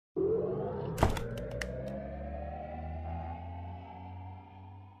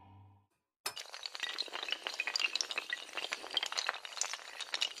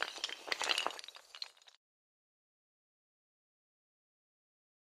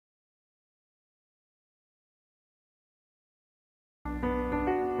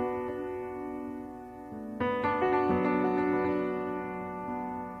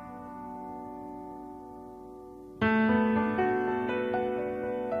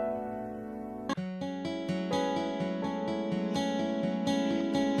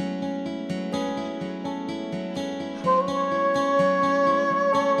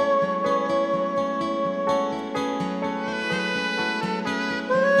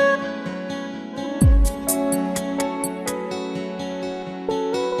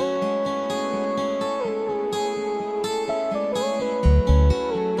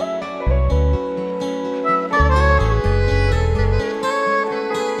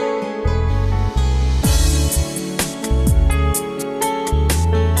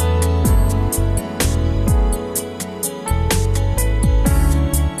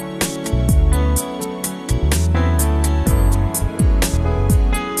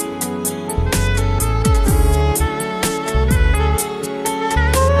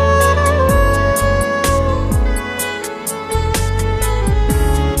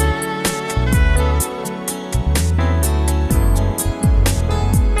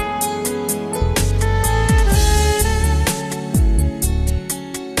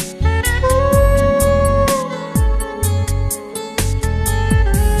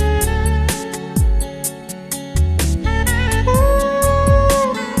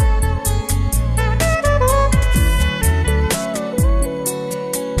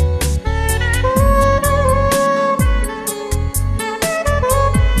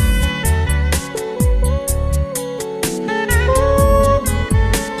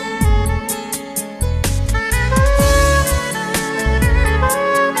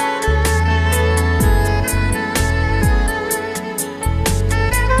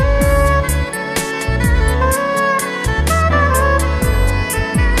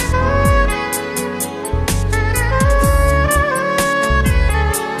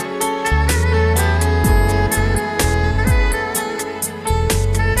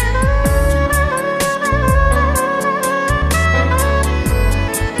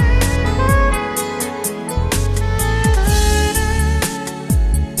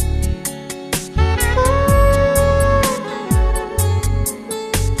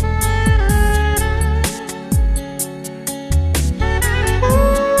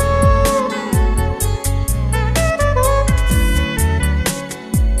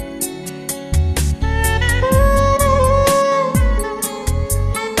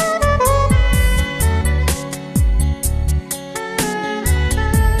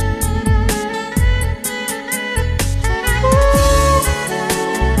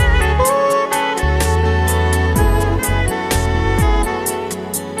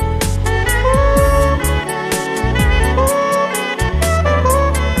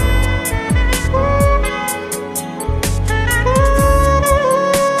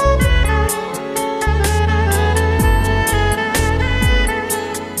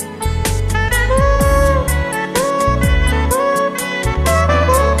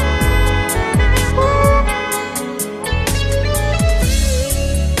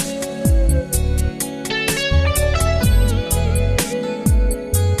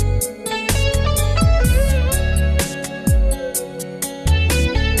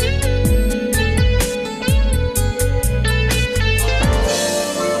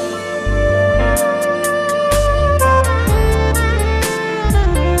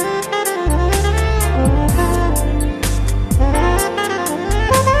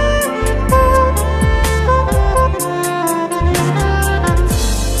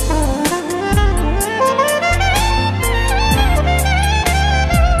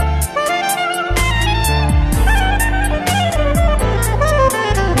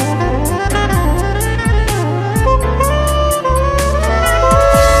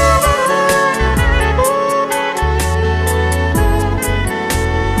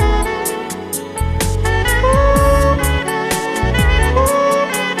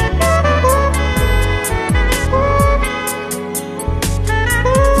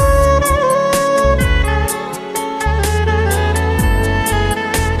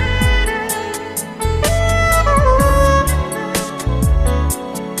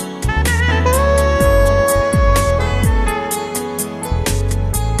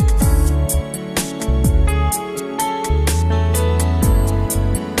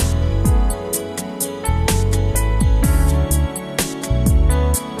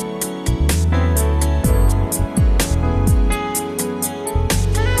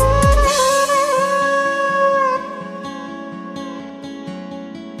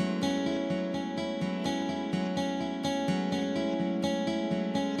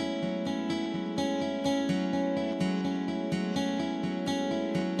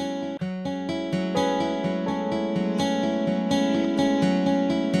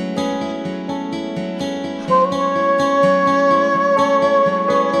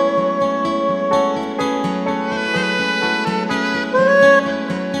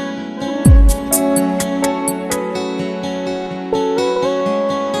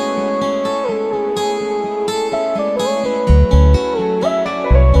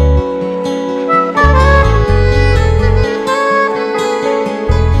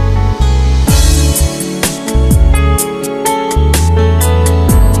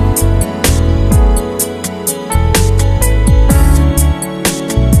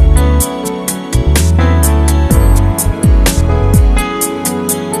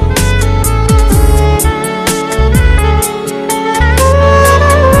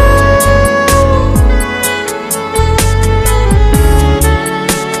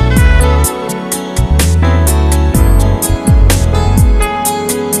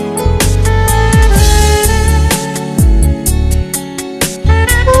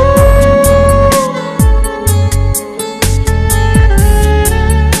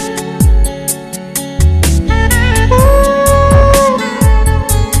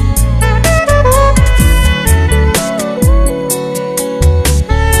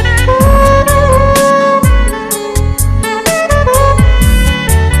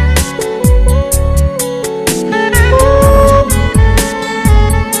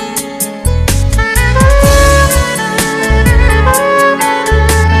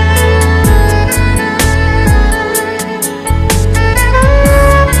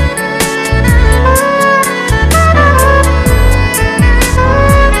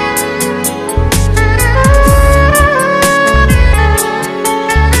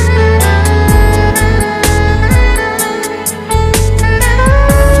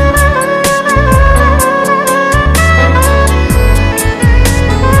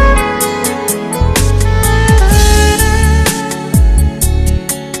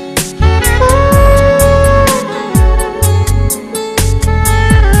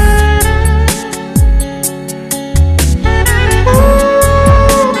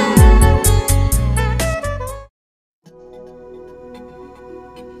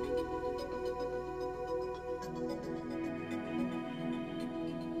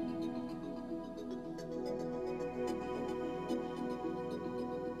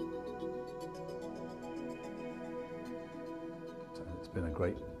been a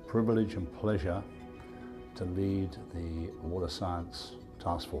great privilege and pleasure to lead the Water Science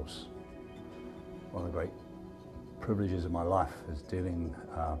Task Force. One of the great privileges of my life is dealing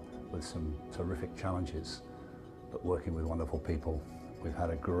with some terrific challenges, but working with wonderful people. We've had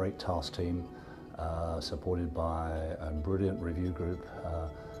a great task team supported by a brilliant review group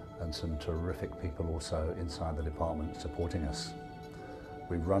and some terrific people also inside the department supporting us.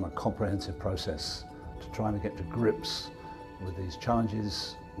 We've run a comprehensive process to try and get to grips with these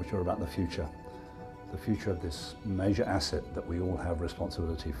challenges which are about the future of this major asset that we all have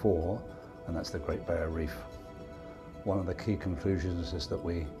responsibility for, and that's the Great Barrier Reef. One of the key conclusions is that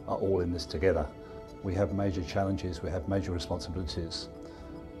we are all in this together. We have major challenges, we have major responsibilities,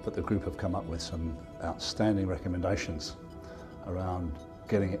 but the group have come up with some outstanding recommendations around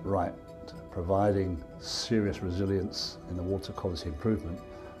getting it right, providing serious resilience in the water quality improvement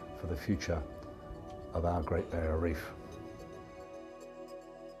for the future of our Great Barrier Reef.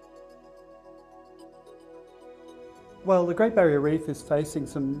 Well, the Great Barrier Reef is facing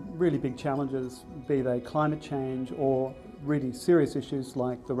some really big challenges, be they climate change or really serious issues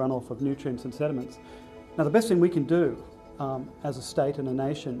like the runoff of nutrients and sediments. Now, the best thing we can do as a state and a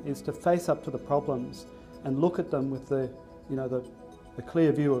nation is to face up to the problems and look at them with the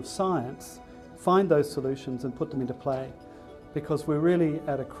clear view of science, find those solutions and put them into play, because we're really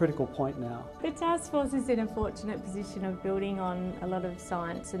at a critical point now. The task force is in a fortunate position of building on a lot of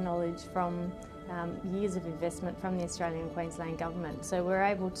science and knowledge from years of investment from the Australian and Queensland government. So we're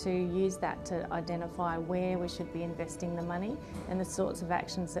able to use that to identify where we should be investing the money and the sorts of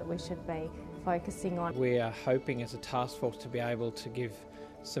actions that we should be focusing on. We are hoping as a task force to be able to give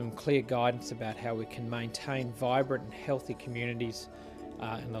some clear guidance about how we can maintain vibrant and healthy communities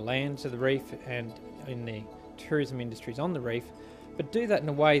in the lands of the reef and in the tourism industries on the reef, but do that in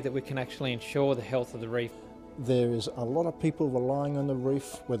a way that we can actually ensure the health of the reef. There is a lot of people relying on the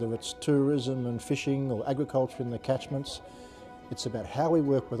reef, whether it's tourism and fishing or agriculture in the catchments. It's about how we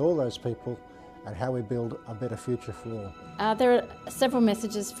work with all those people and how we build a better future for all. There are several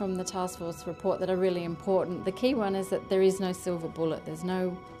messages from the task force report that are really important. The key one is that there is no silver bullet. There's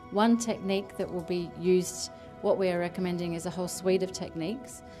no one technique that will be used. What we are recommending is a whole suite of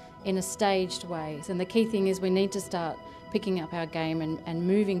techniques in a staged way. And the key thing is we need to start picking up our game and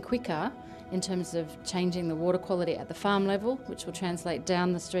moving quicker in terms of changing the water quality at the farm level, which will translate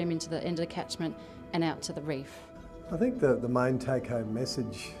down the stream into the end of the catchment and out to the reef. I think the main take-home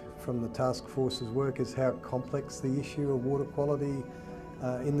message from the task force's work is how complex the issue of water quality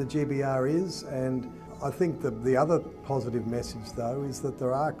in the GBR is, and I think the other positive message though is that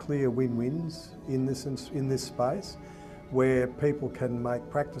there are clear win-wins in this space, where people can make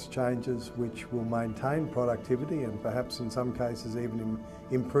practice changes which will maintain productivity and perhaps in some cases even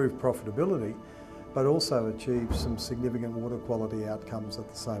improve profitability, but also achieve some significant water quality outcomes at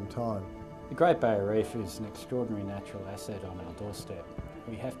the same time. The Great Barrier Reef is an extraordinary natural asset on our doorstep.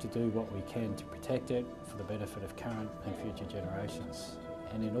 We have to do what we can to protect it for the benefit of current and future generations.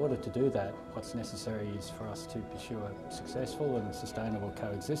 And in order to do that, what's necessary is for us to pursue a successful and sustainable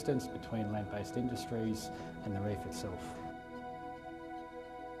coexistence between land-based industries and the reef itself.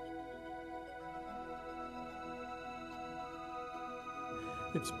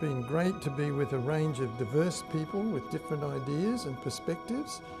 It's been great to be with a range of diverse people with different ideas and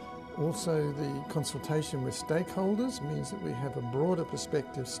perspectives. Also, the consultation with stakeholders means that we have a broader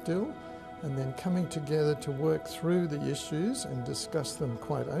perspective still, and then coming together to work through the issues and discuss them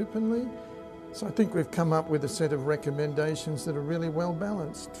quite openly. So I think we've come up with a set of recommendations that are really well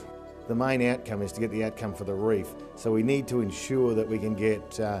balanced. The main outcome is to get the outcome for the reef, so we need to ensure that we can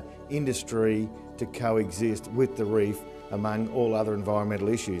get industry to coexist with the reef among all other environmental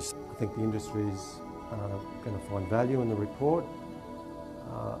issues. I think the industry's going to find value in the report.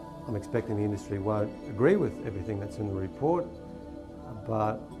 I'm expecting the industry won't agree with everything that's in the report,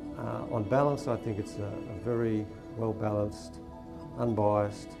 but on balance I think it's a very well balanced,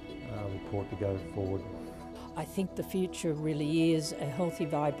 unbiased report to go forward. I think the future really is a healthy,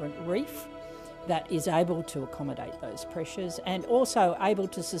 vibrant reef that is able to accommodate those pressures and also able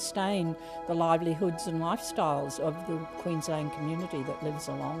to sustain the livelihoods and lifestyles of the Queensland community that lives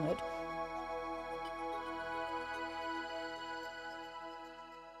along it.